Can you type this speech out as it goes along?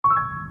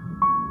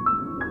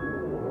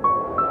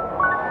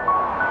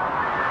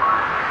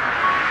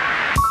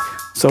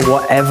So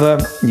whatever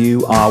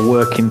you are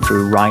working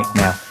through right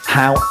now,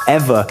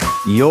 however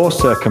your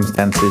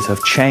circumstances have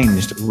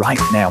changed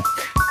right now,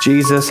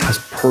 Jesus has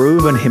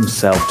proven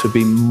himself to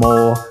be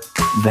more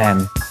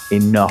than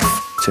enough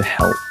to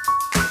help.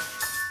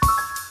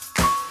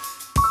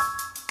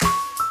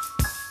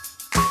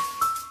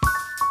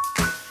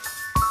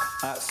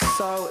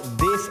 So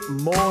this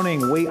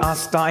morning we are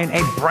starting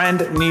a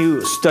brand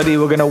new study.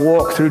 We're going to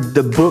walk through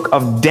the book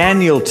of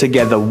Daniel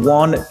together,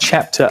 one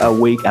chapter a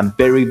week, and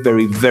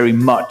very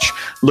much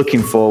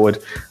looking forward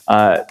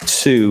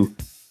to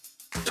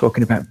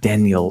talking about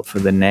Daniel for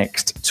the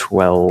next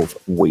 12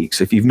 weeks.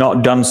 If you've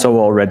not done so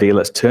already,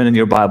 let's turn in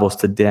your Bibles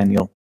to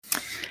Daniel.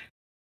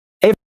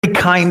 Every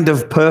kind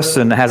of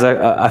person has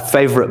a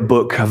favorite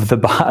book of the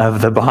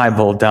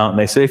Bible, don't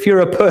they? So if you're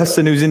a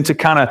person who's into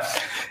kind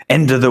of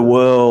end of the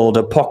world,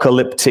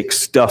 apocalyptic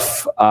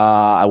stuff,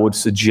 I would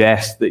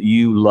suggest that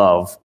you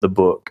love the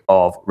book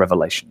of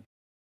Revelation.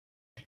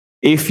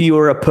 If you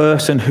are a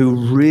person who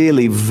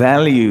really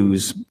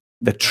values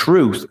the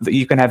truth that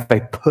you can have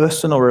a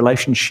personal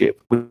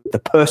relationship with the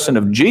person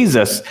of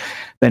Jesus,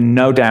 then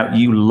no doubt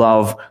you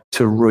love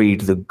to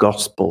read the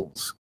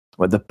Gospels,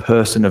 where the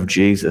person of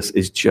Jesus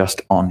is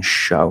just on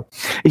show.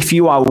 If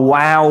you are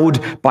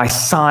wowed by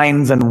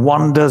signs and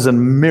wonders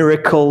and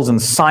miracles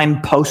and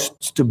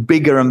signposts to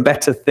bigger and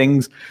better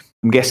things,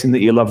 I'm guessing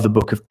that you love the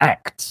book of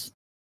Acts.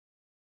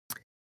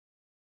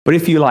 But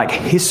if you like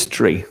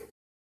history,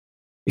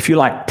 if you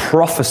like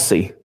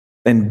prophecy,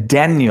 then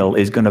Daniel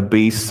is going to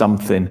be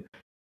something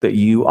that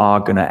you are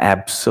going to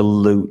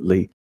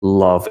absolutely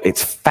love.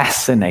 It's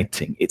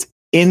fascinating, it's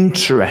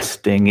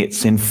interesting,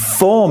 it's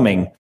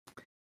informing,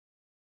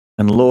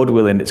 and Lord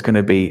willing, it's going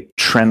to be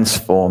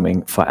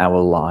transforming for our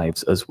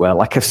lives as well.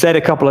 Like I've said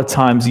a couple of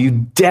times, you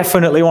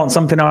definitely want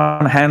something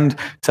on hand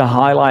to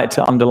highlight,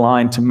 to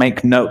underline, to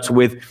make notes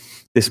with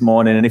this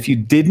morning. And if you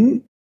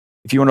didn't,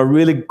 if you want to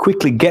really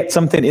quickly get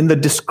something in the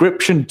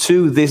description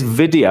to this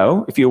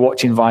video, if you're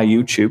watching via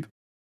YouTube,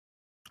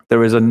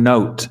 there is a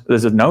note.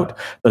 There's a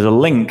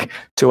link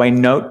to a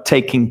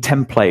note-taking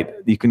template.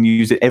 You can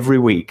use it every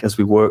week as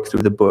we work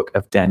through the book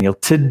of Daniel.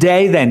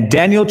 Today then,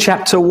 Daniel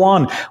chapter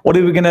 1. What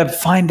are we going to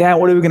find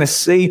out? What are we going to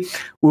see?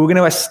 We're going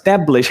to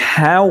establish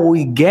how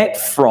we get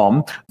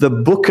from the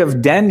book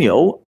of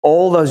Daniel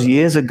all those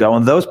years ago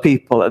and those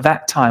people at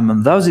that time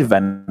and those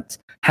events,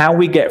 how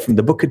we get from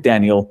the book of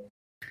Daniel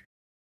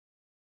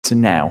to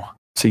now,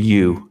 to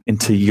you,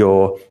 into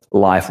your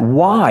life.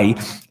 Why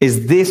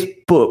is this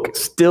book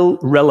still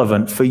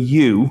relevant for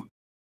you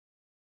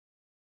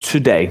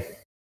today,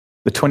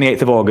 the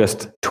 28th of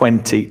August,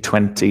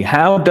 2020?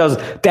 How does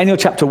Daniel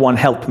chapter 1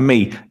 help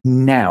me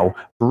now,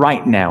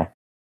 right now?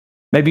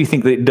 Maybe you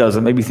think that it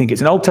doesn't. Maybe you think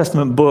it's an Old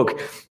Testament book,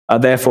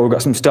 therefore we've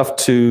got some stuff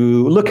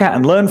to look at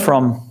and learn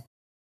from,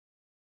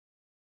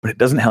 but it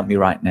doesn't help me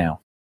right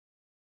now.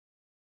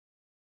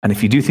 And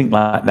if you do think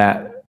like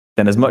that,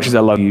 then as much as I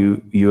love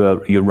you,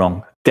 you're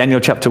wrong. Daniel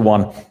chapter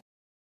 1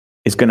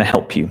 is going to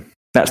help you.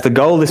 That's the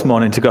goal this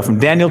morning, to go from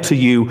Daniel to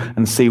you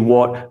and see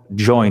what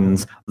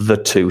joins the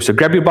two. So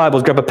grab your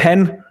Bibles, grab a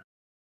pen,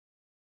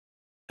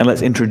 and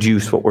let's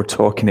introduce what we're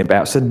talking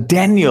about. So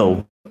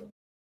Daniel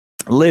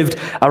lived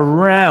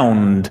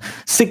around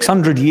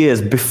 600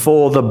 years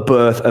before the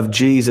birth of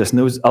Jesus. And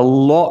there was a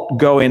lot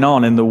going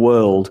on in the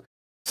world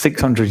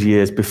 600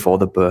 years before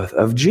the birth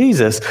of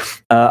Jesus.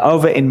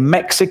 Over in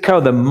Mexico,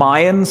 the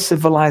Mayan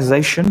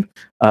civilization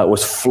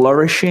was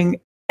flourishing.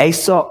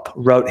 Aesop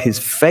wrote his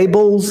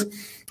fables,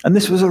 and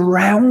this was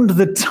around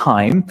the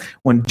time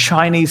when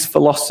Chinese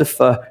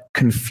philosopher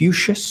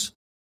Confucius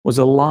was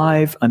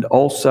alive, and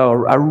also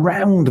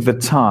around the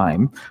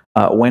time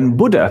when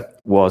Buddha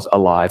was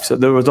alive. So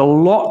there was a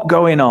lot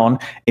going on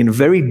in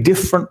very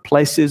different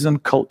places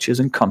and cultures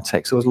and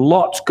contexts. There was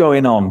lots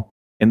going on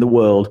in the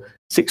world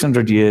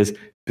 600 years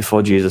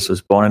before Jesus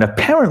was born. And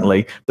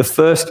apparently the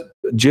first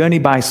journey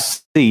by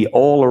sea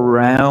all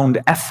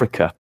around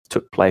Africa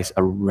took place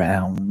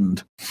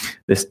around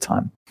this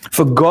time.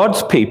 For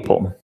God's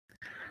people,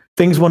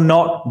 things were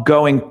not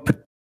going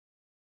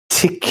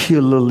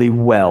particularly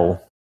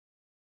well,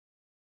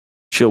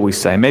 shall we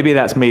say. Maybe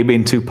that's me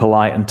being too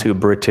polite and too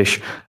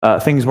British.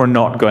 Things were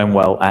not going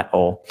well at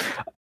all.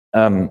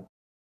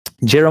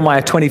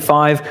 Jeremiah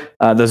 25,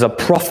 there's a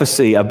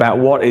prophecy about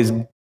what is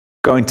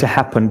going to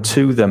happen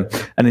to them.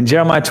 And in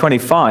Jeremiah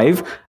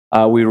 25,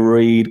 we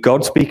read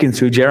God speaking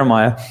through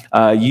Jeremiah,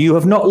 you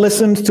have not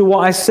listened to what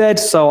I said,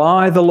 so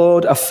I, the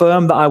Lord,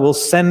 affirm that I will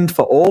send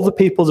for all the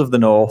peoples of the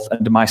north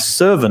and my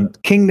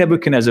servant, King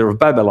Nebuchadnezzar of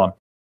Babylon.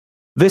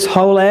 This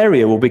whole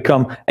area will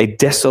become a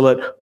desolate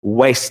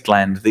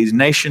wasteland. These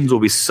nations will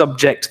be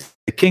subject to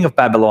the king of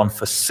Babylon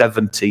for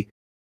 70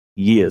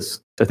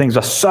 years. So things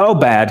are so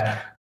bad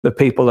that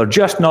people are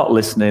just not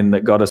listening,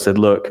 that God has said,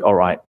 look, all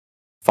right,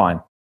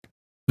 fine.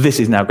 This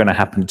is now going to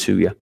happen to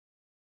you.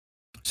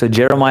 So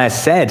Jeremiah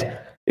said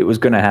it was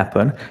going to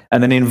happen.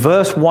 And then in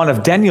verse 1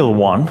 of Daniel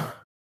 1,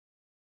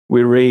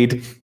 we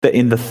read that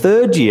in the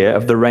third year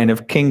of the reign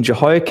of King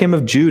Jehoiakim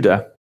of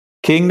Judah,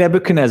 King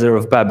Nebuchadnezzar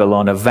of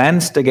Babylon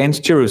advanced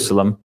against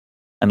Jerusalem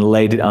and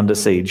laid it under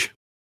siege.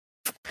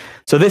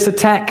 So this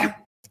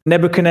attack,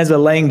 Nebuchadnezzar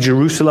laying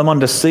Jerusalem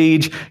under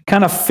siege,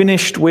 kind of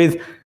finished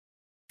with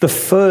the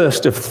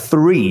first of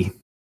 3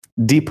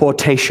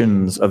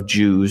 deportations of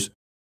Jews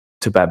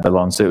to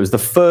Babylon. So it was the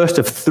first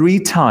of 3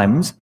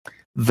 times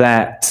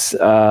that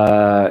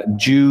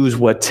Jews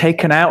were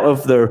taken out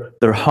of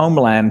their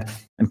homeland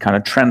and kind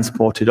of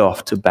transported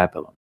off to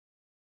Babylon.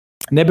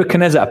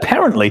 Nebuchadnezzar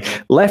apparently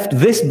left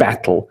this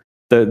battle,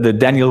 the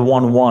Daniel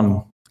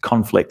 1:1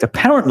 conflict.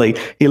 Apparently,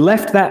 he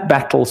left that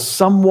battle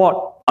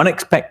somewhat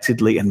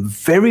unexpectedly and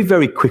very,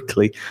 very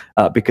quickly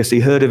because he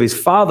heard of his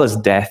father's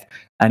death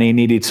and he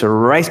needed to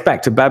race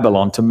back to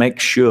Babylon to make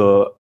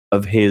sure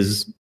of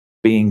his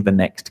being the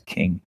next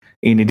king.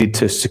 He needed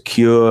to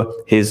secure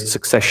his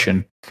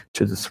succession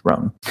to the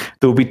throne.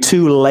 There will be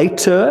 2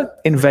 later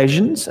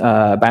invasions,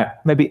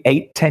 about maybe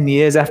 8-10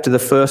 years after the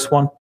first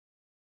one.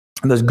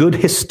 And there's good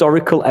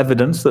historical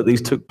evidence that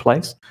these took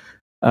place.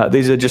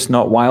 These are just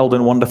not wild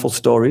and wonderful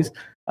stories.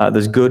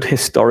 There's good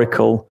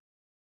historical,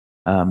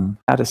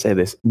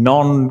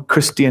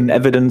 non-Christian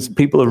evidence.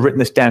 People have written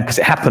this down because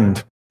it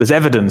happened. There's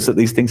evidence that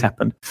these things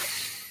happened.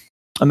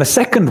 And the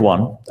second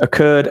one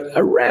occurred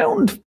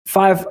around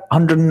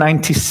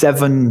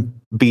 597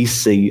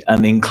 BC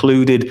and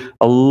included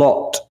a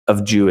lot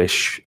of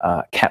Jewish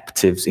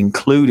captives,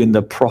 including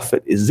the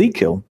prophet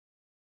Ezekiel.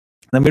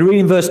 Then we read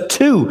in verse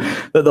 2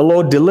 that the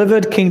Lord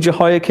delivered King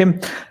Jehoiakim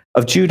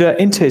of Judah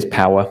into his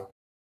power,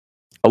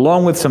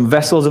 along with some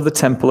vessels of the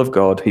temple of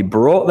God. He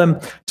brought them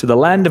to the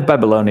land of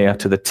Babylonia,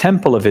 to the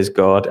temple of his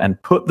God,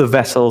 and put the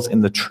vessels in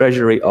the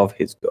treasury of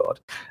his God.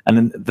 And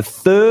then the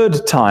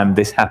third time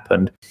this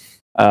happened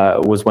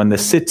was when the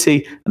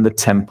city and the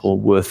temple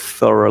were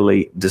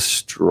thoroughly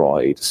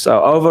destroyed.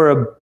 So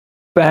over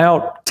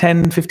about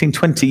 10, 15,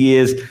 20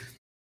 years,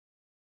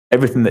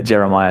 everything that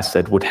Jeremiah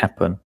said would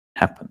happen,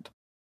 happened.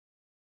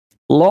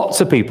 Lots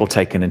of people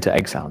taken into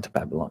exile into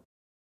Babylon.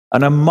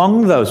 And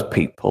among those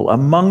people,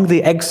 among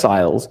the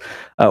exiles,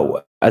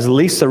 as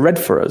Lisa read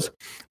for us,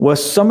 were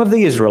some of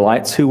the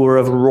Israelites who were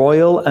of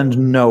royal and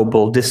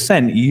noble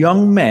descent,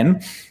 young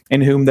men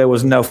in whom there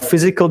was no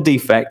physical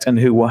defect and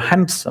who were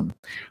handsome,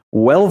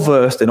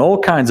 well-versed in all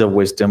kinds of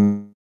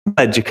wisdom,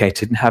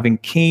 educated and having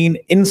keen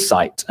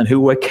insight, and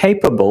who were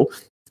capable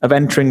of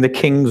entering the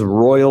king's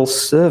royal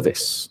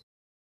service.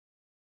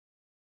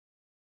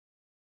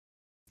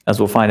 As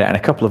we'll find out in a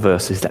couple of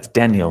verses, that's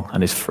Daniel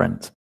and his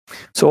friends.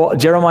 So what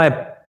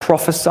Jeremiah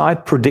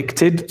prophesied,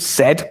 predicted,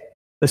 said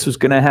this was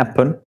going to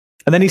happen.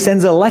 And then he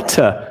sends a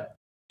letter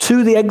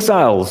to the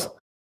exiles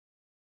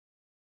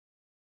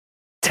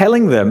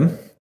telling them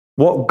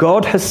what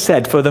God has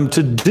said for them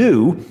to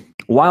do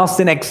whilst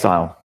in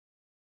exile.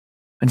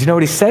 And do you know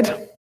what he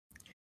said?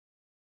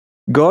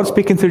 God,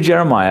 speaking through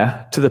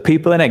Jeremiah to the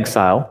people in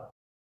exile,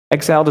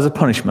 exiled as a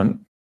punishment,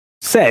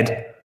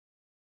 said,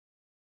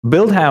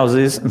 build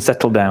houses and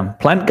settle down.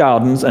 Plant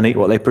gardens and eat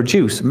what they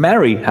produce.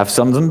 Marry, have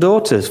sons and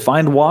daughters.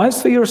 Find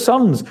wives for your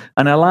sons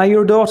and allow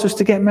your daughters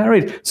to get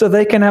married so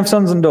they can have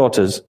sons and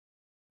daughters.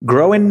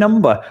 Grow in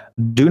number.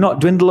 Do not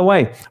dwindle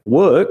away.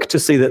 Work to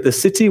see that the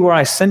city where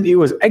I sent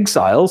you as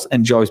exiles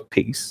enjoys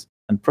peace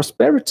and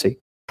prosperity.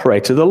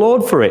 Pray to the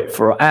Lord for it,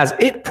 for as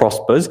it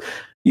prospers,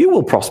 you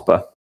will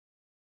prosper.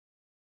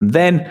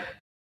 Then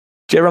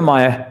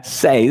Jeremiah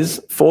says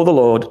for the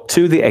Lord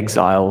to the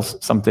exiles,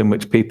 something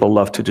which people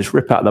love to just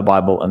rip out of the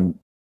Bible and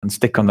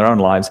stick on their own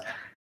lives.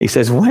 He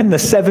says, when the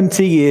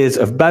 70 years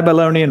of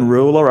Babylonian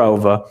rule are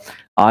over,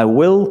 I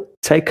will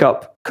take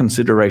up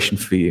consideration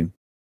for you.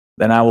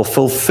 Then I will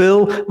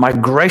fulfill my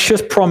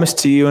gracious promise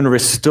to you and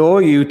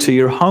restore you to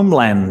your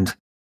homeland.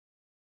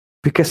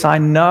 Because I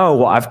know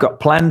what I've got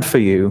planned for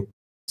you,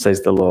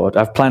 says the Lord. I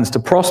have plans to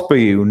prosper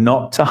you,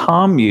 not to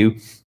harm you.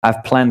 I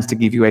have plans to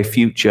give you a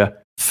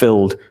future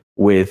filled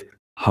with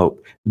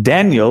hope.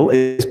 Daniel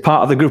is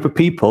part of the group of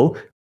people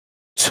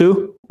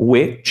to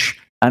which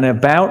and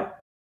about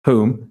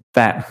whom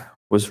that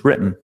was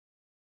written.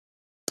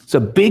 So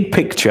big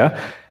picture,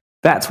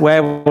 that's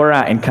where we're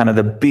at in kind of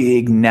the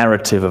big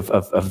narrative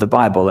of the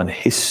Bible and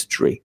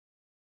history.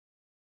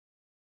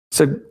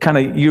 So kind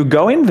of you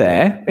go in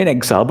there in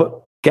exile,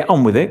 but get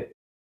on with it.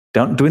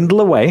 Don't dwindle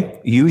away.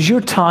 Use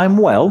your time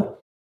well.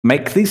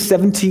 Make these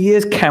 70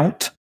 years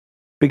count.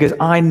 Because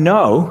I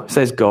know,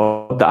 says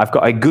God, that I've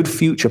got a good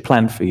future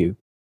planned for you.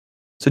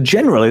 So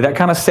generally, that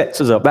kind of sets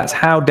us up. That's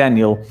how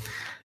Daniel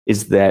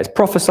is there. It's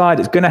prophesied,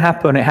 it's going to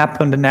happen, it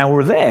happened, and now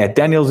we're there.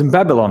 Daniel's in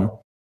Babylon.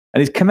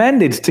 And he's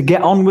commanded to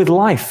get on with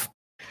life,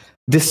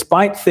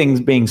 despite things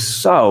being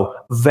so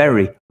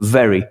very,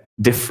 very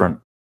different.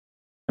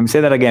 Let me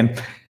say that again.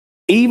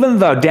 Even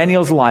though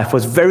Daniel's life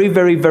was very,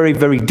 very, very,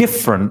 very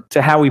different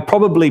to how he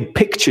probably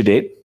pictured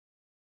it,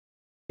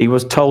 he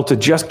was told to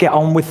just get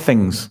on with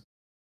things.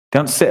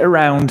 Don't sit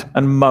around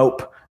and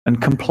mope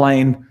and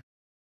complain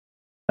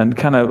and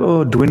kind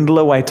of dwindle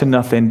away to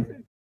nothing.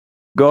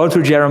 God,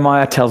 through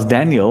Jeremiah, tells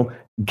Daniel,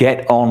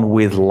 get on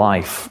with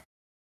life.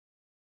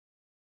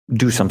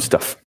 Do some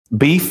stuff.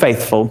 Be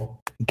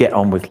faithful. Get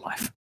on with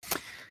life.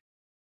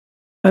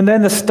 And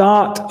then the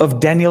start of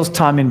Daniel's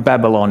time in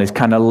Babylon is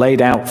kind of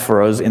laid out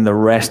for us in the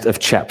rest of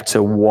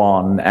chapter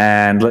 1.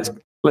 And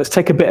let's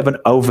take a bit of an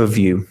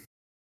overview.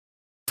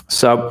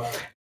 So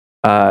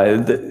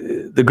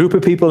the group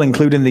of people,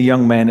 including the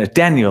young men,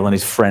 Daniel and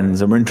his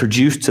friends, and we're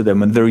introduced to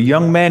them. And they're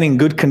young men in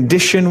good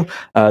condition.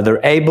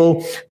 They're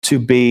able to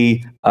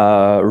be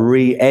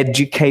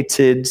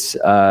re-educated,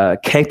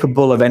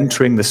 capable of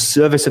entering the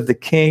service of the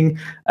king,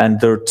 and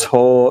they're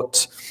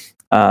taught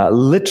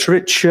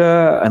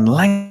literature and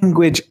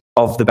language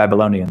of the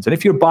Babylonians. And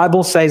if your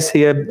Bible says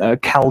here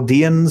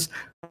Chaldeans,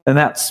 then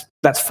that's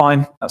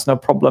fine. That's no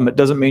problem. It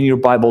doesn't mean your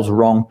Bible's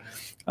wrong.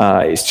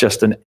 It's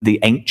just the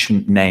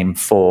ancient name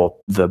for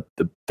the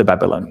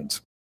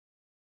Babylonians.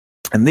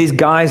 And these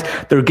guys,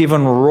 they're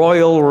given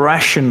royal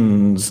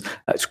rations.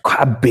 It's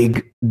quite a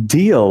big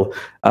deal.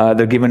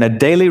 They're given a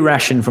daily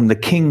ration from the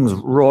king's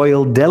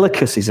royal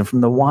delicacies and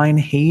from the wine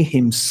he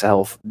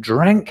himself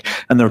drank.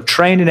 And they're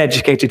trained and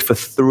educated for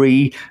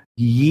 3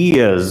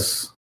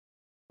 years.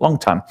 Long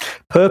time.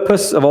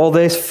 Purpose of all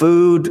this: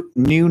 food,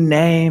 new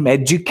name,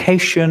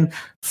 education,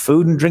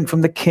 food and drink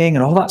from the king,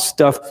 and all that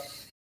stuff.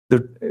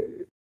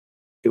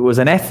 It was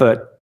an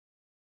effort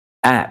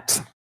at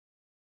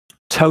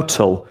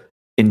total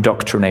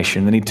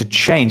indoctrination. They need to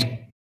change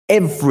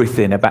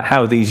everything about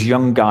how these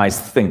young guys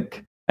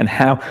think and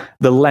how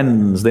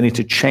they need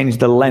to change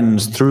the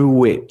lens through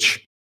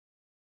which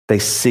they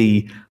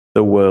see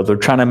the world. They're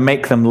trying to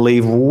make them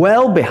leave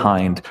well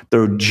behind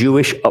their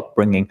Jewish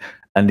upbringing.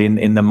 And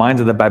in the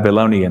minds of the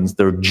Babylonians,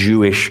 their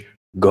Jewish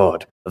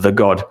God, the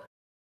God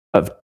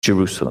of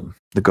Jerusalem,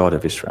 the God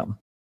of Israel.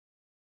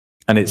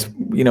 And it's,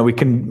 we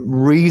can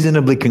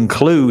reasonably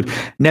conclude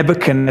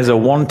Nebuchadnezzar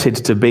wanted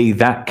to be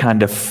that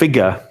kind of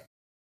figure.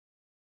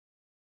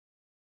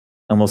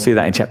 And we'll see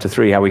that in chapter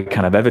 3, how he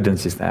kind of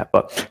evidences that.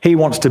 But he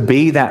wants to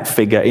be that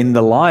figure in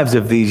the lives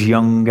of these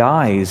young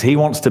guys. He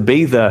wants to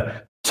be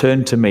the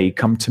turn to me,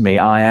 come to me,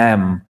 I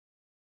am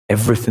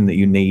everything that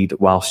you need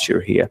whilst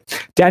you're here.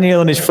 Daniel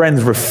and his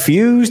friends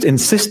refused,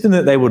 insisting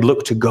that they would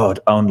look to God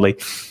only.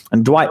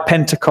 And Dwight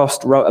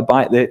Pentecost wrote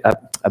about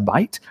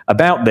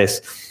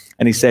this.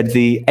 And he said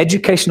the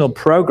educational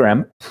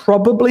program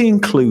probably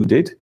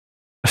included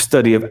a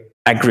study of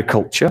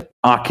agriculture,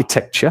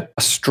 architecture,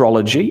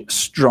 astrology,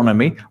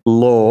 astronomy,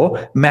 law,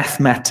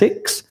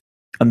 mathematics,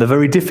 and the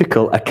very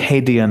difficult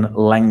Akkadian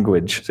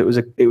language. So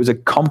it was a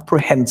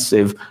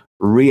comprehensive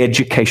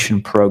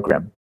re-education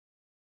program,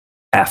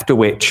 after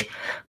which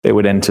they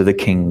would enter the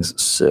king's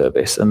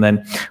service. And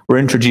then we're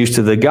introduced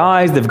to the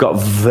guys. They've got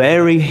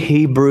very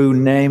Hebrew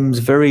names,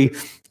 very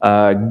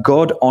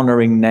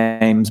God-honoring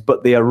names,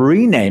 but they are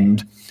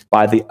renamed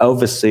by the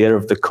overseer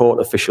of the court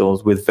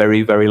officials with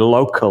very, very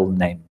local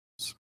names.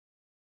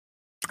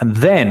 And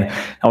then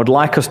I would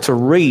like us to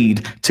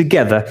read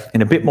together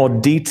in a bit more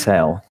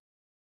detail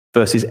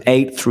verses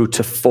 8 through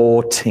to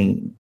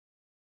 14.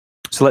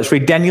 So let's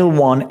read Daniel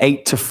 1,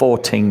 8 to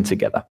 14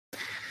 together.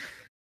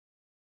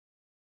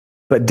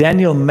 But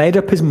Daniel made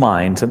up his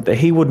mind that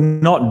he would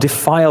not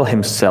defile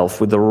himself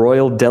with the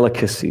royal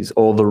delicacies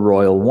or the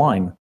royal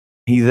wine.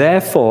 He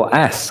therefore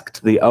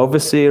asked the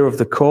overseer of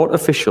the court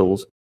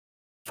officials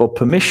for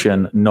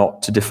permission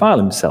not to defile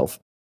himself.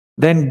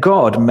 Then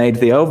God made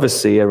the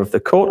overseer of the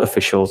court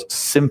officials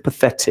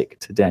sympathetic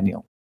to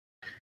Daniel.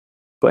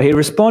 But he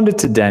responded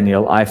to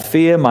Daniel, I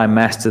fear my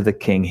master the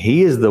king.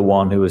 He is the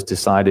one who has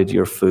decided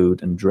your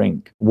food and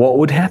drink. What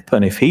would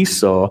happen if he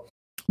saw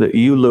that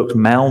you looked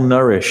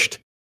malnourished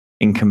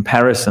in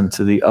comparison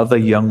to the other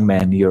young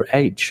men your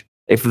age?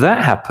 If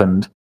that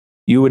happened,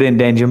 you would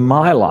endanger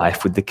my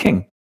life with the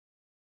king.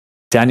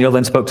 Daniel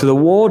then spoke to the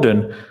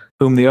warden,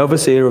 whom the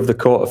overseer of the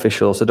court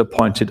officials had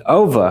appointed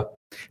over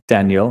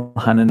Daniel,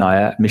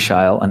 Hananiah,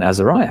 Mishael, and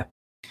Azariah.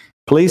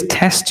 Please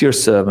test your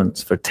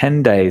servants for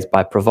 10 days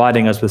by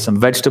providing us with some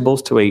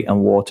vegetables to eat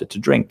and water to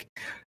drink.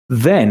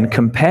 Then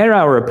compare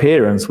our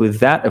appearance with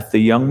that of the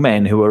young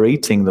men who are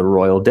eating the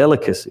royal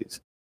delicacies.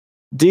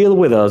 Deal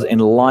with us in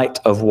light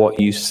of what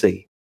you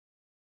see.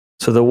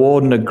 So the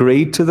warden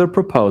agreed to the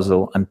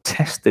proposal and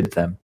tested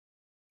them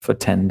for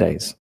 10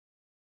 days.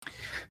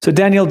 So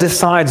Daniel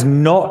decides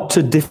not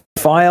to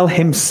defile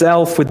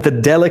himself with the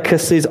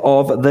delicacies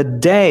of the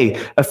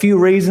day. A few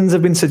reasons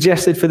have been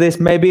suggested for this.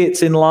 Maybe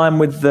it's in line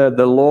with the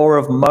law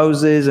of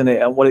Moses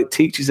and what it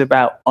teaches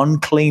about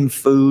unclean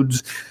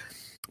foods.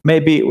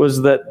 Maybe it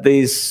was that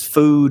this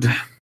food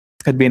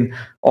had been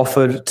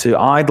offered to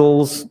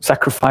idols,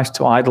 sacrificed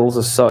to idols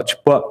as such.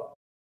 But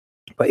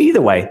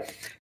either way,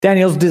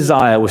 Daniel's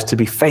desire was to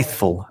be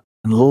faithful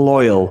and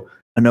loyal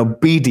and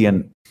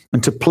obedient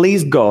and to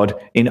please God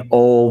in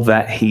all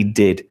that he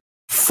did,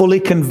 fully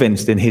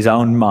convinced in his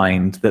own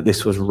mind that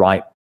this was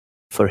right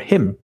for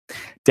him.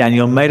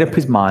 Daniel made up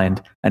his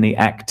mind and he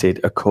acted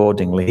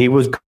accordingly. He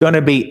was going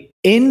to be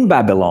in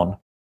Babylon,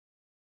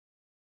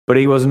 but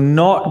he was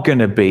not going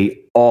to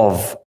be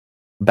of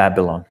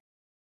Babylon.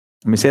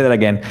 Let me say that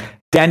again.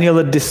 Daniel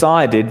had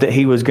decided that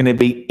he was going to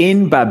be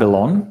in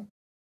Babylon,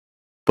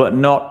 but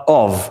not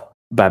of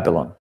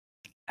Babylon.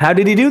 How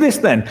did he do this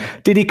then?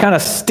 Did he kind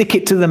of stick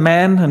it to the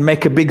man and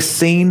make a big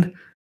scene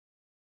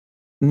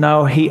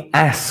No, he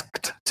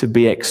asked to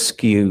be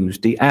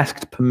excused. He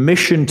asked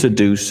permission to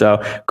do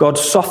so. God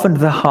softened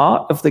the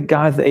heart of the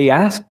guy that he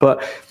asked,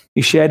 but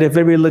he shared a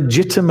very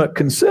legitimate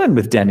concern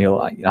with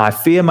Daniel. I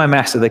fear my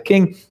master, the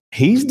king.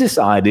 He's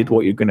decided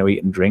what you're going to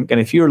eat and drink.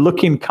 And if you're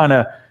looking kind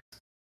of,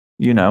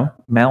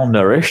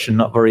 malnourished and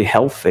not very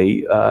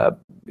healthy,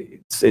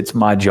 it's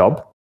my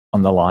job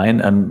on the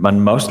line. And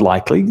most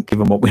likely,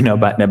 given what we know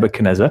about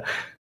Nebuchadnezzar,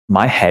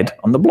 my head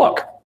on the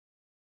block.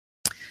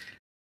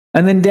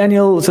 And then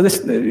Daniel,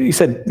 he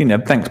said,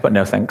 thanks, but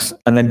no thanks.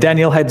 And then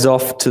Daniel heads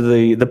off to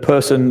the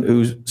person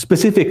who's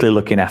specifically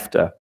looking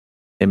after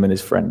him and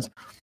his friends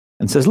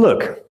and says,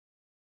 look,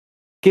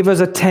 give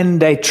us a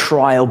 10-day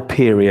trial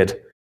period.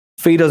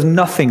 Feed us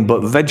nothing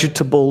but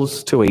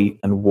vegetables to eat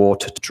and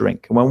water to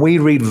drink. And when we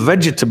read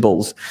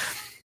vegetables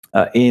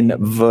in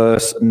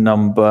verse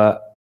number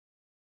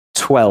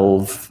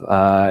 12,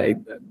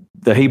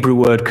 the Hebrew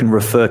word can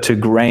refer to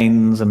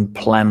grains and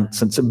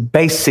plants. And so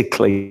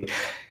basically,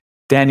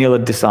 Daniel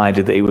had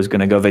decided that he was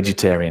going to go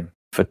vegetarian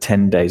for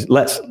 10 days.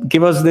 Let's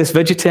give us this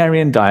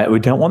vegetarian diet. We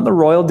don't want the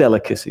royal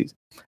delicacies.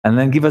 And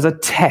then give us a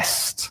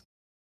test.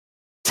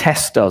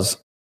 Test us.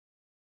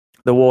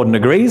 The warden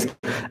agrees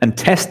and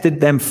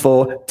tested them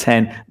for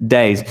 10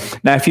 days.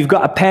 Now, if you've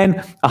got a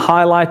pen, a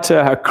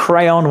highlighter, a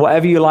crayon,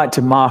 whatever you like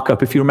to mark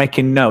up, if you're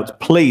making notes,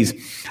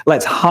 please,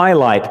 let's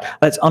highlight,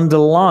 let's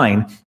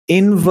underline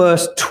in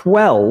verse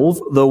 12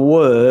 the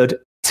word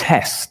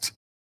test.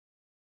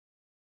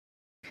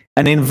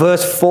 And in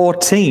verse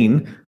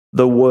 14,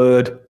 the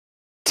word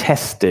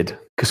tested,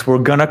 because we're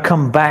going to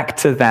come back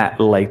to that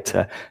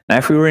later. Now,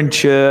 if we were in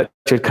church,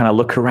 I'd kind of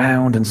look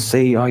around and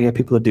see, oh yeah,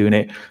 people are doing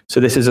it. So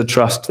this is a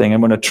trust thing.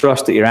 I'm going to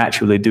trust that you're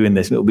actually doing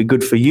this. And it'll be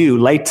good for you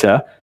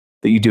later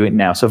that you do it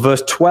now. So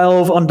verse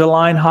 12,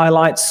 underline,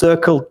 highlight,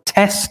 circle,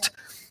 test.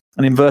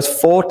 And in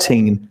verse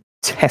 14,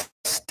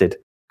 tested,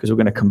 because we're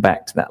going to come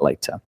back to that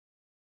later.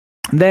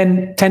 And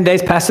then 10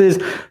 days passes.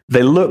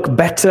 They look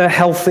better,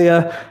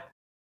 healthier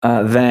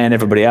than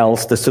everybody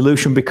else. The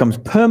solution becomes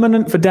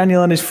permanent for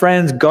Daniel and his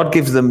friends. God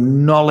gives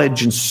them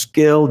knowledge and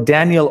skill.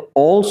 Daniel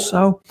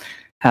also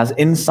has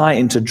insight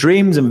into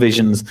dreams and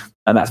visions,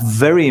 and that's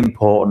very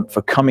important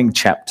for coming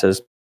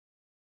chapters.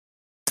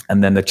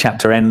 And then the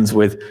chapter ends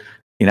with,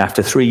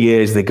 after 3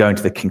 years, they go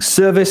into the king's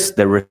service.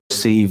 They're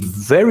received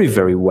very,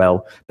 very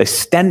well. They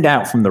stand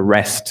out from the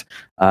rest.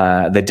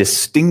 They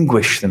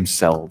distinguish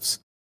themselves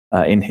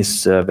in his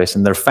service,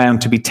 and they're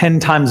found to be 10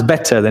 times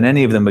better than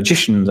any of the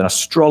magicians and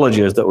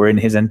astrologers that were in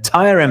his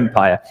entire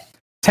empire.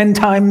 10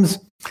 times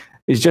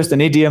is just an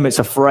idiom. It's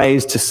a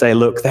phrase to say,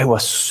 look, they were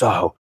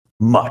so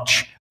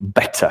much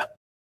better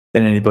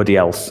than anybody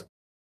else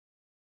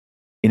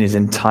in his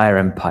entire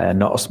empire,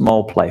 not a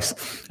small place.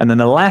 And then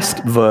the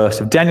last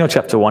verse of Daniel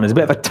chapter 1 is a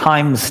bit of a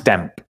time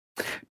stamp.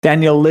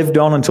 Daniel lived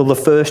on until the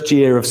first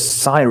year of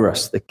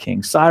Cyrus the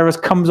king. Cyrus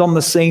comes on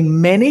the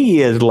scene many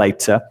years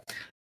later,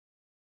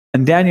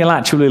 and Daniel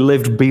actually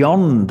lived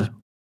beyond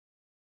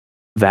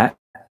that.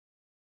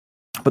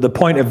 But the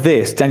point of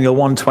this, Daniel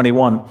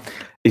 1:21,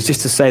 is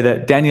just to say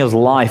that Daniel's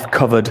life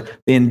covered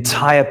the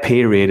entire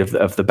period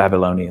of the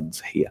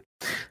Babylonians here.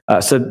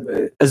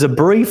 So as a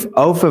brief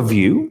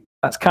overview,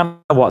 that's kind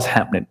of what's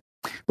happening.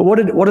 But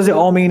what does it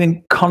all mean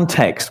in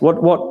context?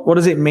 What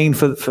does it mean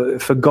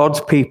for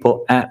God's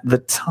people at the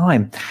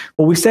time?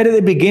 Well, we said at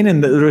the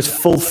beginning that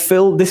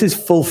this is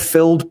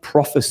fulfilled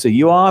prophecy.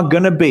 You are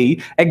going to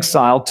be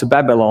exiled to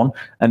Babylon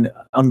and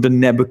under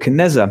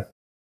Nebuchadnezzar.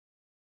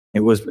 It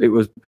was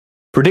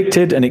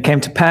predicted and it came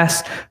to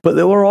pass, but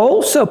there were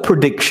also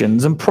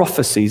predictions and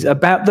prophecies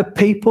about the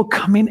people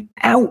coming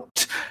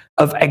out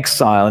of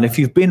exile. And if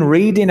you've been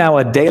reading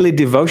our daily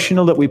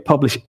devotional that we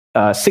publish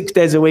 6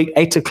 days a week,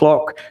 8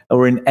 o'clock, or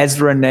we're in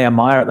Ezra and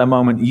Nehemiah at the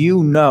moment,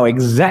 you know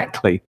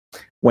exactly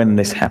when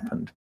this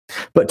happened.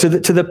 But to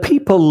the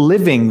people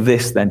living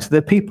this then, to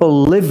the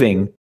people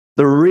living,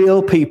 the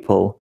real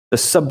people, the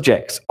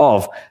subjects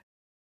of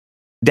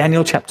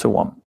Daniel chapter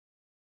 1,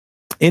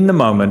 in the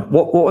moment,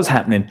 what was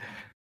happening?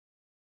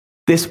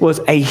 This was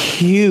a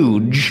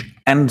huge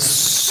and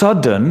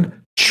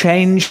sudden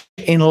change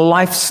in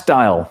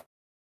lifestyle.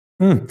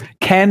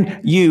 Can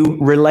you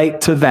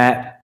relate to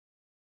that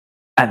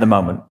at the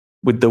moment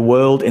with the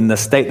world in the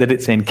state that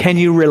it's in? Can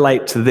you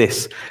relate to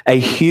this? A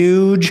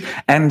huge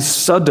and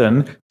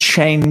sudden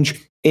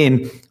change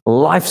in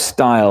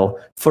lifestyle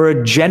for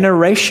a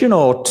generation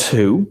or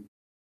two,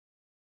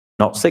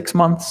 not 6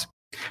 months,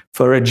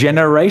 for a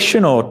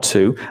generation or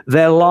two,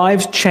 their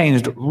lives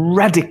changed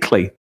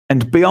radically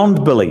and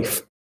beyond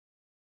belief.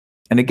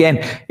 And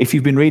again, if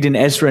you've been reading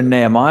Ezra and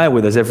Nehemiah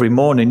with us every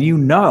morning, you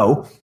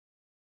know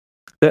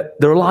that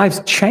their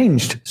lives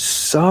changed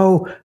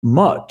so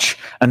much.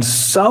 And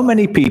so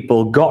many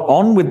people got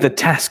on with the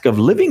task of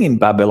living in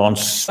Babylon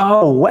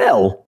so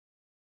well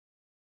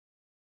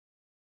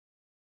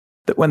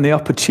that when the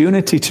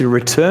opportunity to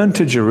return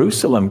to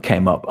Jerusalem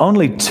came up,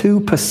 only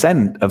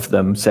 2% of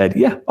them said,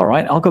 yeah, all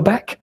right, I'll go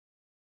back.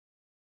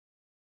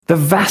 The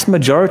vast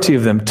majority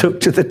of them took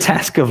to the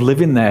task of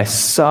living there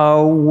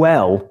so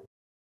well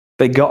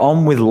They got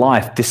on with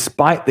life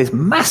despite this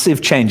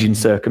massive change in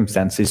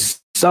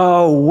circumstances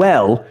so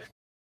well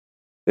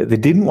that they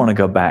didn't want to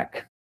go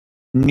back.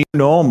 New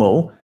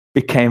normal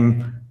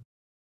became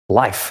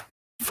life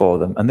for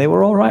them, and they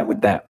were all right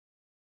with that.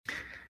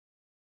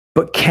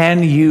 But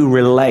can you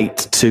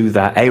relate to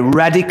that? A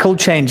radical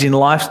change in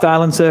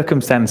lifestyle and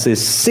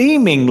circumstances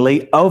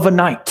seemingly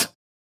overnight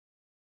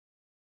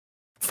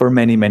for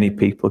many, many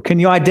people. Can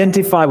you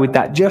identify with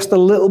that just a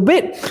little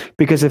bit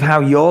because of how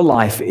your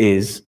life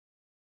is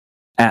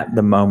at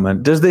the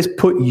moment? Does this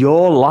put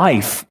your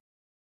life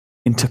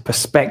into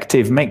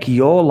perspective, make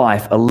your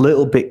life a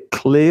little bit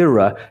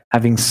clearer,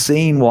 having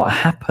seen what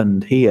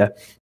happened here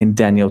in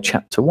Daniel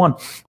chapter 1?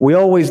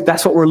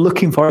 That's what we're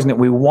looking for, isn't it?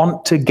 We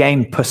want to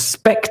gain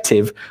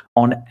perspective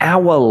on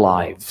our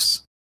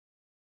lives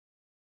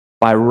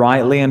by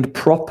rightly and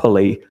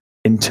properly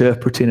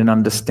interpreting and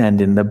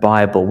understanding the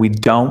Bible. We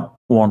don't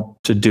want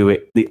to do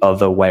it the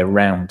other way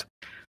around.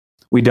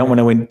 We don't want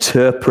to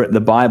interpret the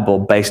Bible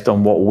based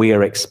on what we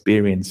are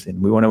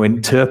experiencing. We want to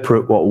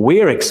interpret what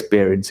we're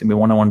experiencing. We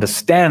want to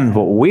understand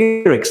what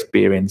we're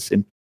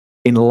experiencing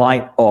in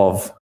light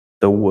of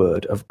the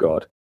Word of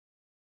God.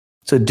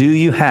 So do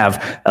you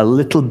have a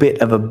little bit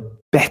of a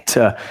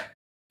better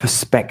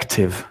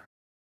perspective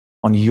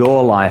on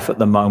your life at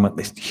the moment?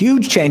 This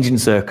huge change in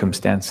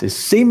circumstances,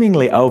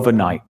 seemingly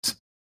overnight,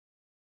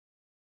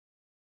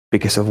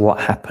 because of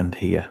what happened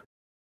here.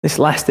 This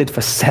lasted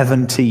for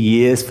 70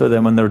 years for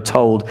them, and they're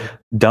told,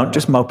 don't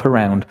just mope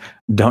around,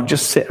 don't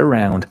just sit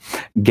around,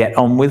 get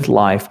on with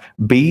life,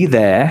 be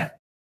there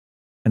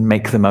and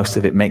make the most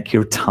of it, make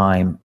your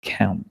time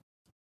count.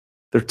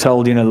 They're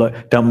told,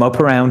 look, don't mope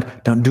around,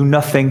 don't do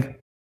nothing,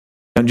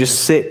 don't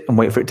just sit and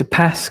wait for it to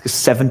pass, because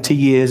 70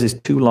 years is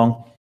too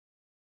long.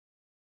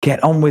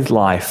 Get on with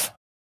life.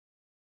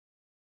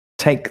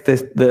 Take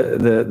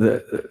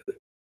the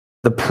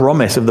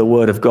promise of the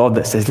Word of God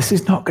that says this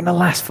is not going to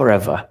last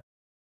forever,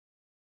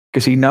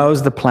 because he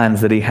knows the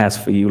plans that he has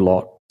for you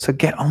lot. So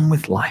get on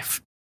with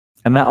life.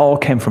 And that all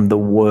came from the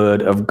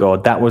Word of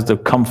God. That was their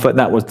comfort,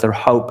 that was their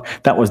hope,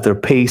 that was their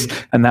peace,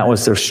 and that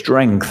was their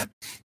strength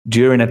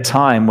during a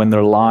time when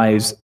their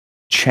lives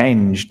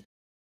changed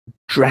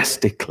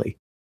drastically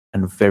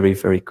and very,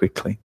 very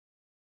quickly.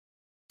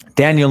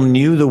 Daniel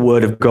knew the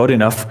Word of God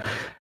enough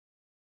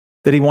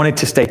that he wanted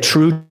to stay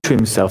true to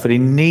himself, that he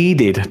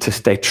needed to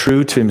stay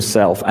true to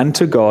himself and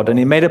to God, and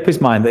he made up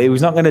his mind that he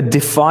was not going to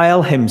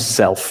defile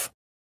himself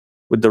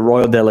with the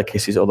royal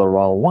delicacies or the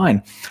royal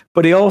wine.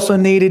 But he also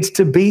needed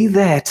to be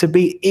there, to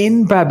be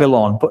in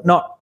Babylon, but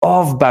not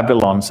of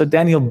Babylon. So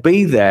Daniel,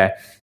 be there,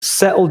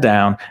 settle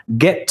down,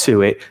 get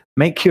to it,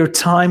 make your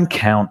time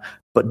count,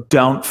 but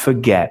don't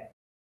forget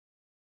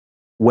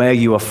where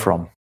you are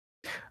from.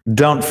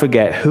 Don't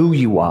forget who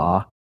you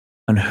are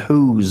and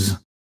whose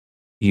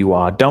you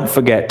are. Don't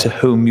forget to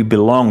whom you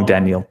belong,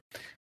 Daniel.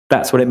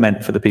 That's what it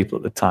meant for the people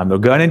at the time. They're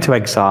going into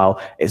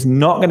exile. It's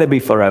not going to be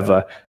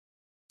forever.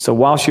 So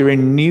whilst you're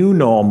in new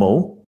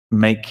normal,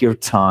 make your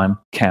time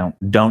count.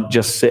 Don't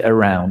just sit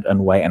around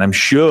and wait. And I'm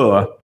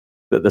sure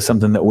that there's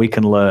something that we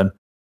can learn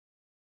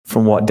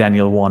from what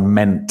Daniel 1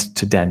 meant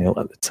to Daniel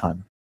at the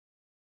time.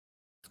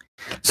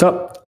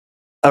 So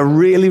a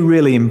really,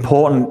 really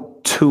important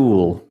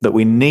tool that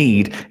we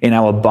need in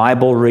our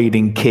Bible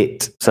reading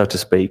kit, so to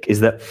speak, is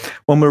that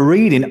when we're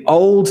reading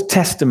Old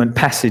Testament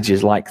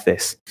passages like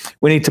this,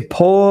 we need to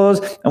pause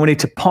and we need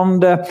to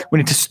ponder, we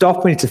need to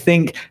stop, we need to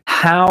think,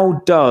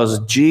 how does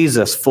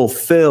Jesus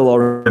fulfill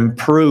or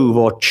improve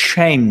or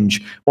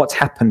change what's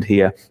happened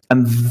here?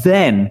 And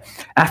then,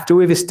 after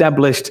we've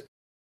established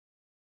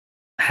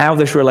how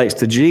this relates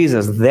to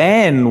Jesus,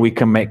 then we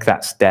can make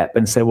that step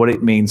and say what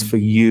it means for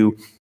you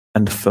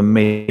and for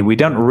me. We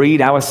don't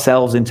read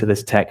ourselves into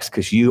this text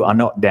because you are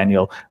not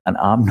Daniel and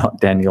I'm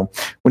not Daniel.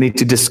 We need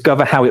to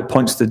discover how it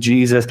points to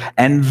Jesus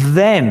and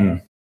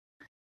then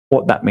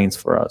what that means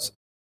for us.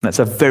 That's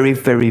a very,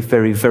 very,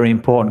 very, very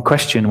important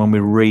question when we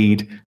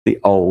read the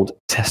Old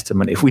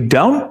Testament. If we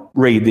don't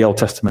read the Old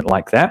Testament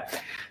like that,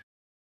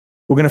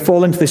 we're going to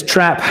fall into this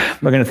trap.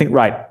 We're going to think,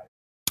 right,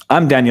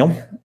 I'm Daniel.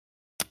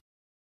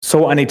 So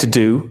what I need to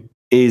do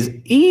is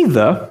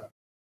either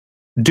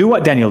do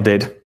what Daniel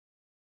did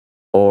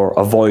or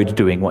avoid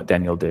doing what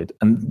Daniel did.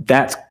 And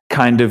that's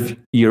kind of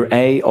your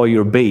A or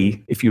your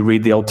B if you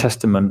read the Old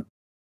Testament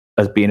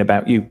as being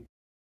about you.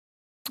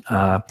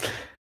 And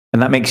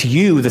that makes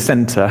you the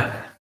center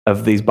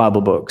of these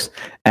Bible books.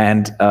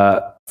 And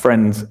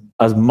friends,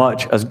 as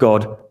much as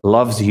God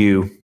loves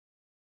you,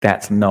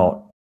 that's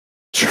not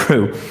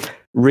true.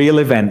 Real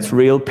events,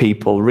 real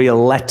people, real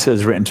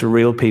letters written to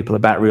real people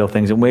about real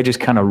things, and we're just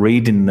kind of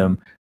reading them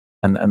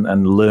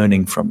and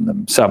learning from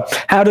them. So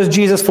how does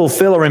Jesus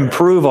fulfill or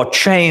improve or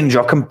change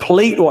or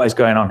complete what is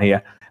going on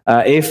here?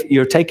 If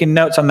you're taking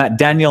notes on that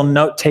Daniel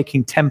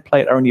note-taking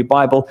template or in your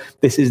Bible,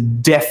 this is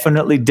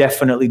definitely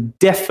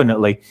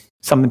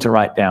something to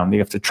write down. You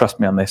have to trust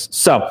me on this.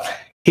 So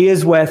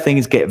here's where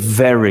things get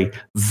very,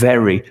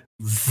 very,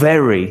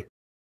 very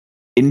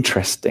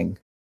interesting.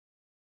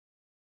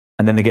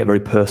 And then they get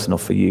very personal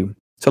for you.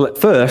 So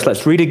first,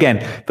 let's read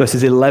again,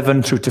 verses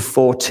 11 through to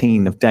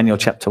 14 of Daniel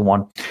chapter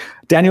 1.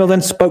 Daniel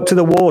then spoke to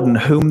the warden,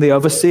 whom the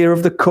overseer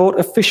of the court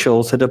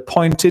officials had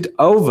appointed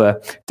over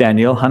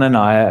Daniel,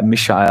 Hananiah,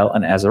 Mishael,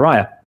 and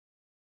Azariah.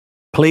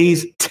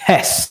 Please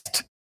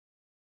test.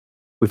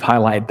 We've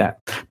highlighted that.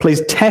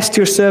 Please test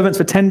your servants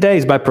for 10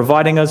 days by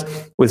providing us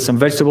with some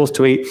vegetables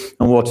to eat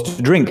and water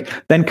to drink.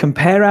 Then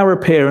compare our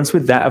appearance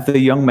with that of the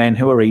young men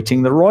who are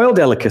eating the royal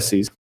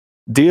delicacies.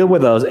 Deal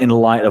with us in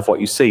light of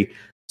what you see.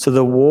 So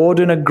the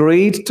warden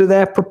agreed to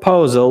their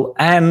proposal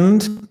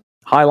and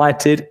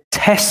highlighted,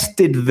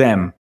 tested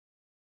them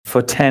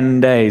for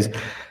 10 days.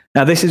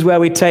 Now, this is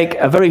where we take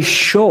a very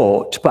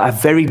short but a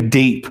very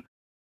deep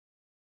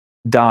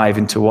dive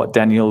into what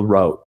Daniel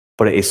wrote.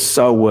 But it is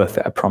so worth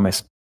it, I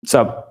promise.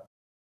 So,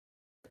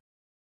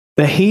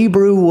 the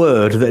Hebrew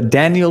word that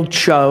Daniel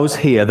chose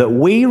here, that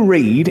we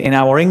read in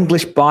our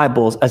English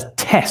Bibles as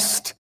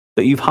test,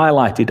 that you've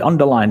highlighted,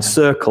 underlined,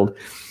 circled,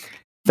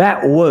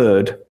 that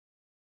word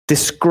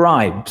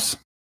describes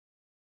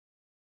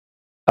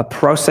a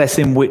process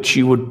in which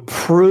you would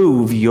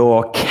prove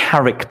your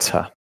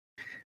character.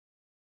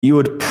 You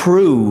would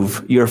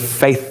prove your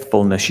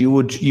faithfulness. You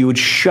would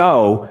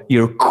show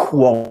your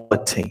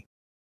quality.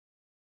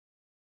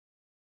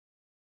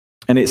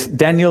 And it's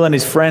Daniel and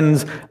his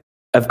friends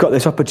have got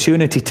this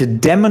opportunity to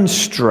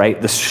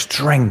demonstrate the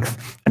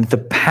strength and the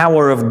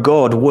power of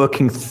God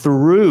working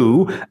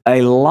through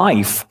a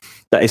life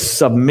that is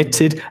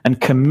submitted and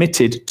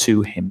committed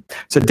to him.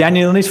 So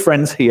Daniel and his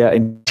friends here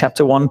in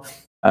chapter 1,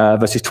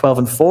 verses 12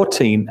 and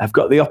 14, have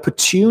got the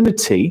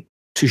opportunity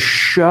to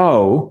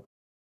show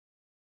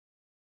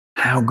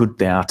how good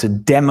they are, to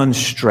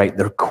demonstrate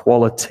their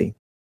quality.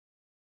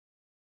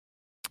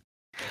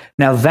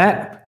 Now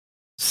that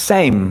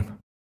same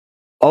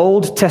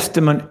Old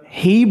Testament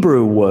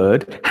Hebrew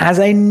word has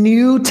a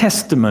New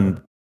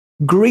Testament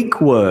Greek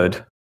word.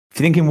 If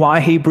you're thinking, why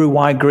Hebrew,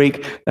 why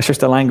Greek? That's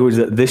just a language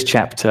that this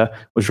chapter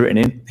was written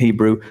in,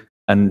 Hebrew,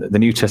 and the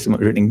New Testament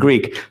was written in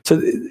Greek.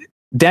 So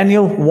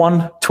Daniel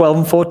 1, 12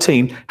 and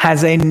 14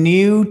 has a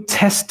New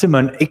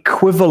Testament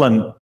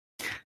equivalent,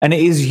 and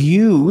it is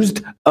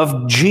used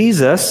of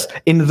Jesus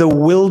in the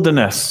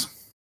wilderness.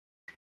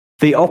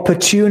 The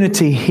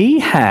opportunity he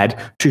had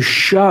to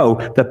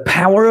show the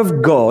power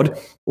of God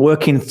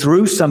working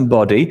through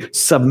somebody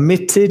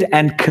submitted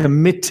and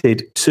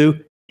committed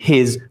to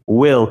his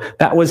will.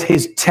 That was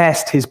his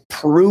test, his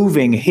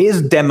proving,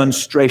 his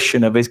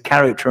demonstration of his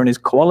character and his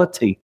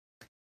quality.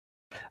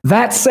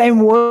 That same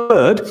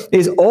word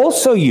is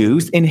also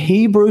used in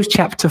Hebrews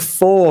chapter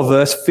 4,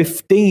 verse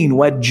 15,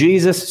 where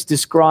Jesus is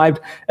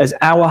described as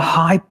our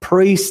high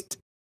priest,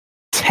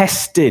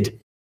 tested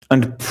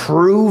and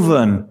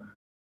proven.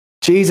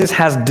 Jesus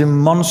has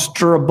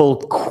demonstrable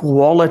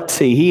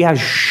quality. He has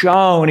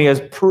shown, he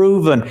has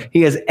proven,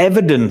 he has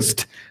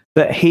evidenced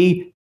that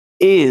he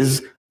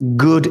is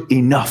good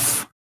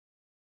enough.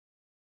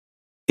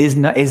 Is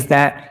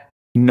that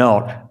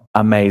not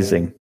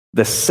amazing?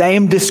 The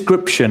same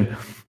description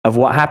of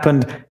what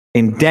happened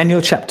in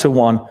Daniel chapter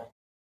 1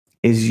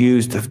 is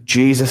used of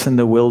Jesus in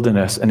the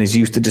wilderness and is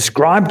used to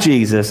describe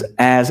Jesus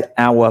as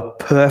our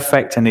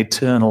perfect and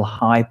eternal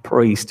high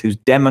priest who's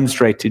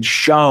demonstrated,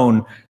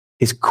 shown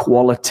his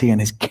quality and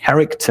his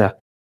character.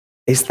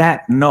 Is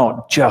that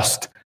not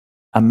just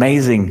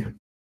amazing?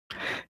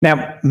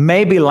 Now,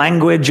 maybe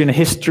language and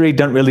history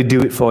don't really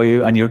do it for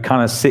you, and you're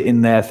kind of sitting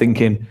there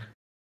thinking,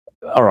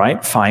 all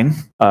right, fine.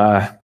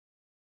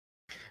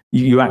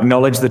 You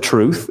acknowledge the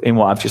truth in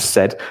what I've just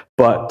said,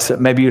 but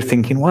maybe you're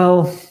thinking,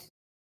 well,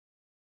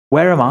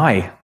 where am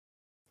I?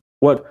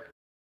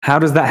 How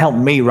does that help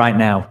me right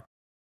now,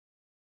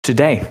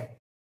 today?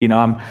 You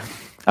know,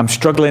 I'm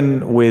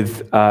struggling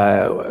with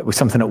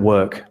something at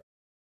work.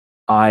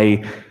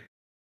 I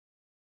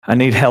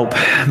need help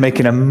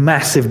making a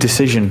massive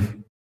decision.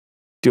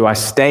 Do I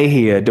stay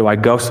here? Do I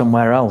go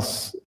somewhere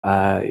else?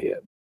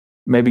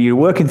 Maybe you're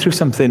working through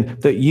something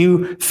that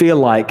you feel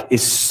like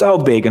is so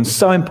big and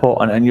so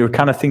important, and you're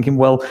kind of thinking,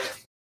 well,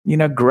 you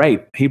know,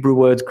 great, Hebrew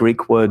words,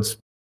 Greek words,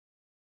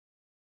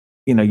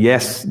 you know,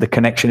 yes, the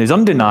connection is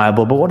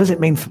undeniable, but what does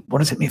it mean? What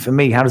does it mean for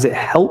me? How does it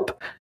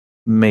help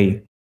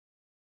me?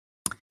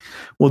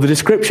 Well, the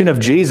description of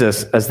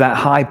Jesus as that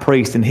high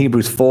priest in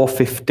Hebrews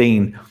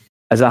 4:15,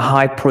 as a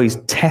high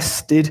priest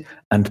tested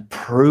and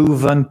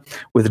proven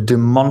with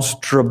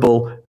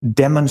demonstrable,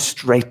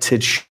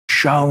 demonstrated,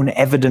 shown,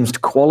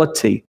 evidenced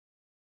quality,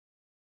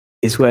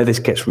 is where this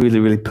gets really,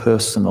 really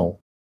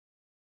personal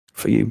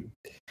for you.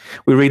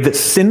 We read that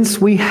since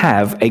we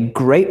have a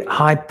great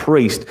high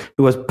priest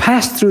who has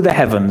passed through the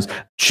heavens,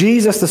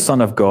 Jesus, the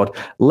Son of God,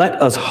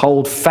 let us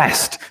hold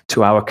fast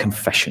to our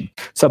confession.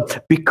 So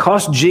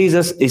because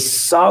Jesus is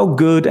so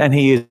good and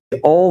he is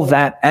all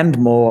that and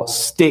more,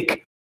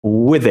 stick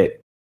with it.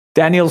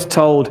 Daniel's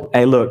told,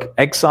 hey, look,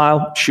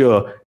 exile,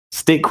 sure,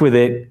 stick with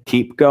it,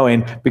 keep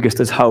going, because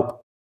there's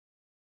hope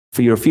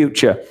for your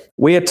future.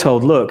 We are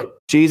told, look,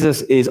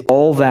 Jesus is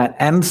all that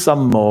and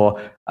some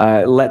more.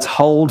 Let's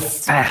hold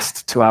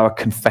fast to our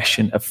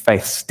confession of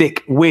faith.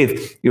 Stick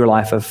with your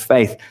life of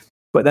faith.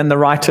 But then the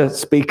writer,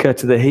 speaker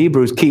to the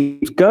Hebrews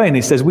keeps going.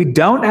 He says, we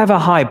don't have a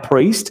high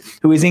priest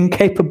who is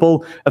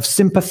incapable of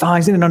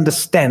sympathizing and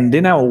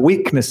understanding our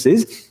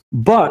weaknesses,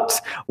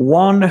 but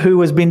one who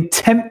has been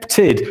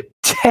tempted,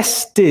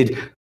 tested,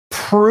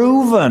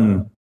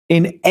 proven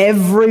in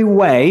every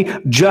way,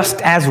 just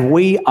as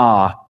we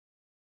are,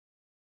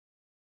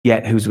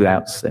 yet who's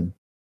without sin.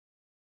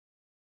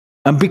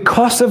 And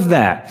because of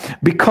that,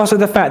 because of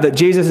the fact that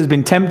Jesus has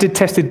been tempted,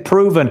 tested,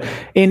 proven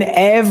in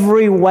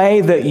every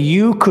way that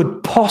you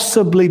could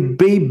possibly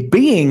be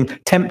being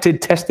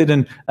tempted, tested,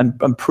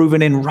 and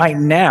proven in right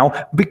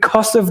now,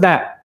 because of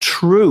that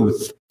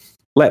truth,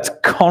 let's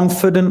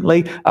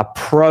confidently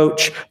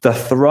approach the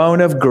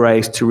throne of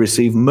grace to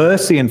receive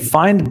mercy and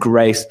find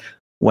grace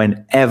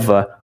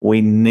whenever we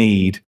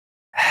need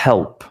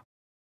help.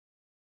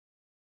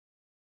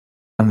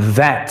 And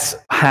that's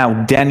how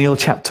Daniel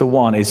chapter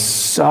 1 is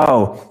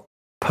so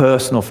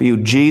personal for you.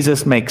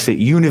 Jesus makes it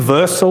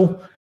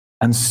universal,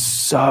 and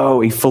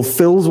so he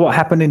fulfills what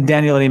happened in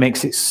Daniel, and he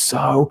makes it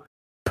so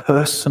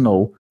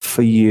personal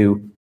for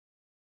you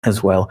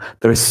as well.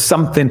 There is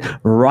something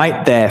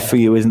right there for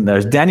you, isn't there?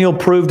 As Daniel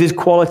proved his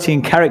quality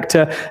and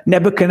character,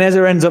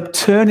 Nebuchadnezzar ends up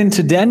turning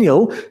to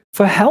Daniel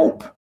for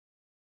help.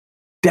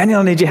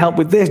 Daniel, I need your help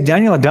with this.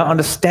 Daniel, I don't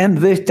understand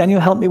this.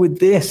 Daniel, help me with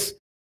this.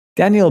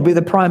 Daniel, be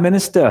the prime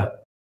minister.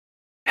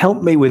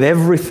 Help me with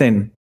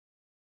everything.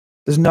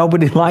 There's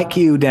nobody like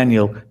you,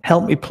 Daniel.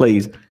 Help me,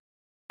 please.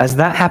 As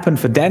that happened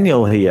for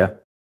Daniel here,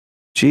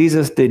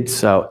 Jesus did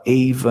so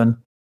even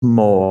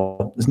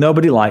more. There's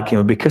nobody like him.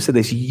 And because of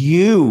this,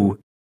 you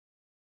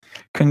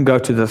can go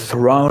to the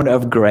throne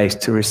of grace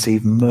to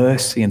receive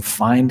mercy and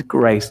find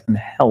grace and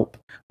help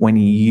when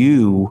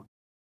you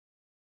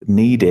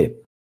need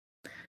it.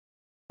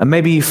 And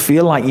maybe you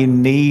feel like you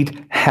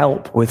need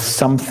help with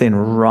something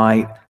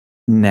right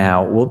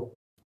now. Well,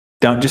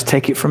 don't just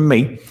take it from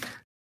me.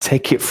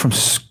 Take it from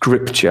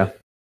Scripture.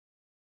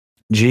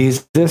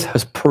 Jesus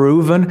has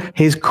proven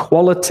his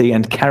quality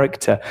and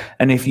character.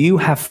 And if you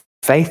have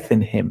faith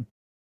in him,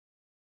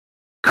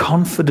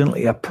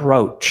 confidently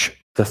approach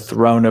the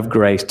throne of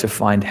grace to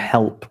find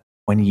help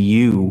when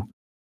you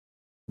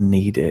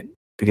need it.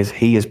 Because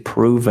he has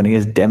proven, he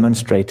has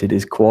demonstrated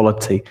his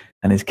quality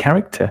and his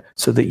character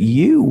so that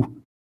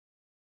you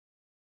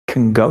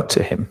can go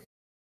to him.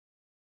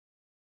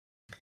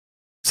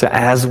 So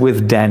as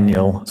with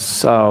Daniel,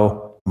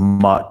 so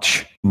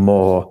much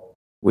more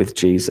with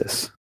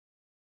Jesus.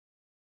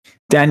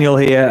 Daniel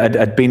here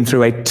had been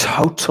through a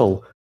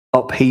total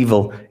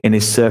upheaval in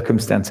his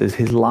circumstances.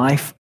 His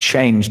life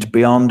changed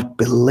beyond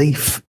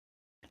belief.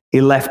 He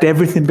left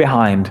everything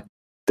behind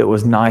that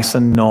was nice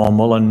and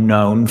normal and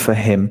known for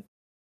him.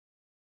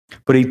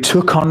 But he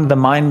took on the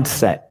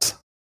mindset.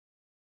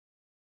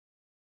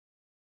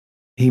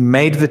 He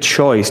made the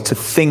choice to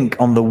think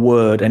on the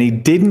word, and he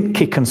didn't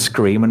kick and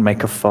scream and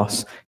make a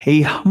fuss.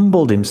 He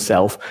humbled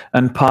himself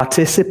and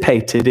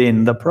participated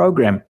in the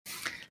program.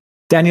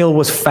 Daniel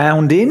was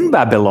found in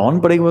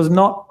Babylon, but he was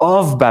not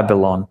of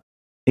Babylon.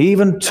 He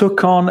even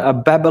took on a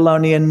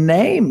Babylonian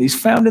name. He's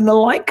found in the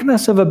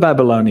likeness of a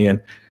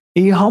Babylonian.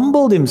 He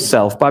humbled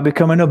himself by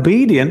becoming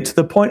obedient to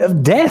the point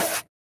of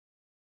death.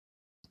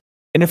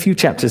 In a few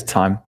chapters'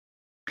 time,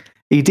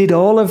 he did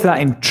all of that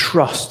in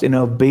trust, in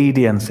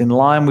obedience, in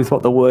line with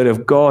what the Word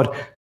of God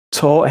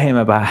taught him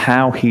about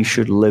how he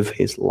should live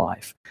his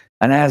life.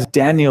 And as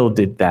Daniel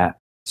did that,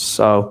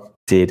 so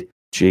did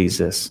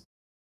Jesus.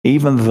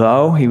 Even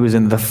though he was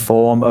in the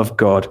form of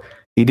God,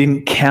 he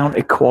didn't count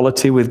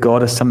equality with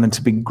God as something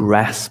to be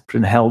grasped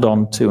and held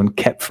on to and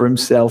kept for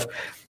himself.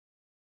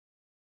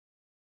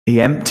 He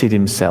emptied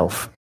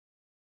himself,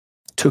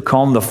 took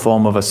on the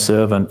form of a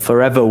servant,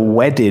 forever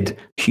wedded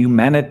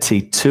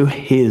humanity to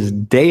his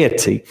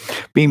deity,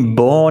 being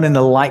born in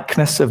the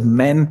likeness of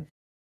men,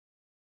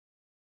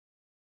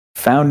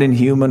 found in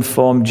human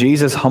form.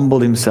 Jesus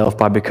humbled himself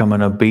by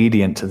becoming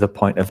obedient to the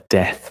point of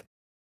death,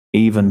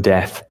 even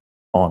death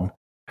on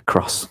a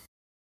cross.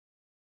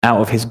 Out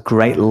of his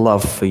great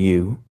love for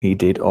you, he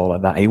did all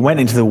of that. He went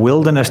into the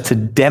wilderness to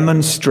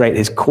demonstrate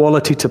his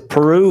quality, to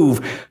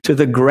prove to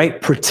the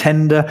great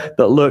pretender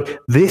that, look,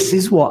 this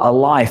is what a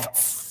life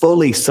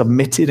fully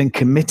submitted and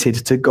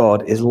committed to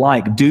God is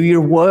like. Do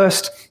your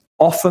worst,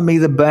 offer me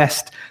the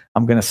best.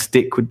 I'm going to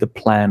stick with the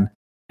plan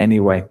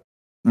anyway.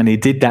 And he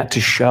did that to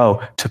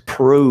show, to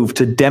prove,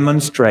 to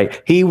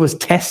demonstrate. He was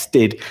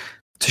tested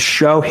to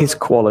show his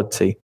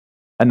quality.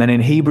 And then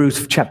in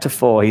Hebrews chapter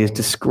 4, he is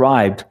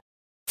described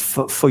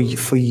for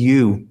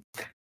you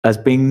as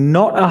being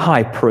not a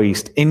high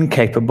priest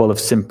incapable of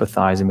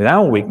sympathizing with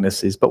our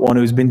weaknesses, but one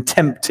who's been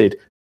tempted,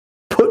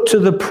 put to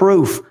the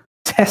proof,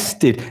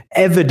 tested,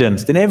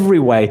 evidenced in every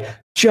way,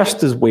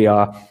 just as we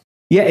are,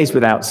 yet is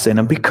without sin.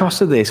 And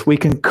because of this, we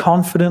can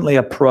confidently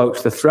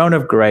approach the throne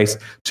of grace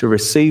to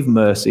receive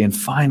mercy and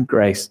find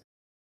grace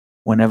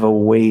whenever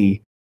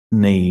we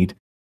need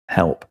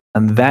help.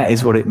 And that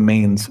is what it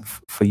means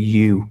for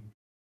you.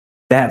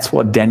 That's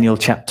what Daniel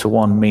chapter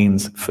 1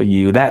 means for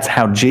you. That's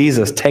how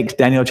Jesus takes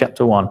Daniel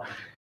chapter 1,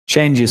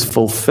 changes,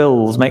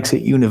 fulfills, makes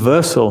it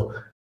universal,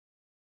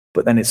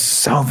 but then it's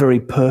so very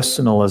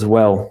personal as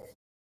well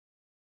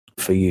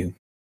for you.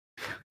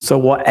 So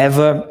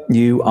whatever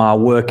you are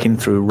working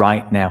through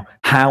right now,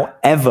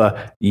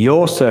 however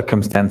your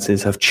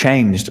circumstances have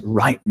changed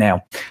right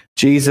now,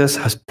 Jesus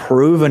has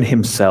proven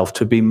himself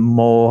to be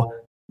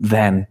more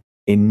than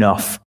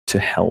enough to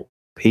help.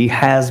 He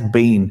has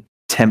been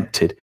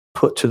tempted,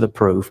 put to the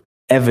proof,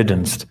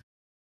 evidenced,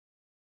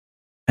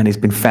 and he's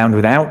been found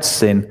without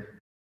sin.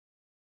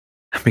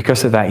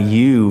 Because of that,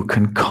 you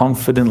can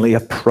confidently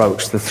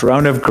approach the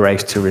throne of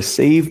grace to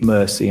receive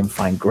mercy and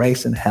find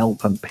grace and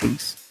help and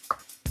peace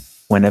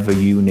whenever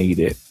you need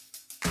it.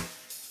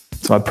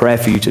 So my prayer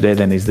for you today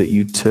then is that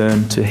you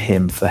turn to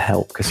him for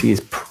help, because he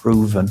has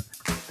proven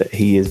that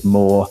he is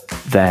more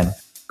than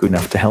good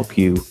enough to help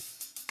you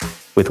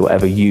with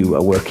whatever you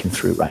are working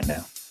through right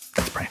now.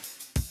 Let's pray.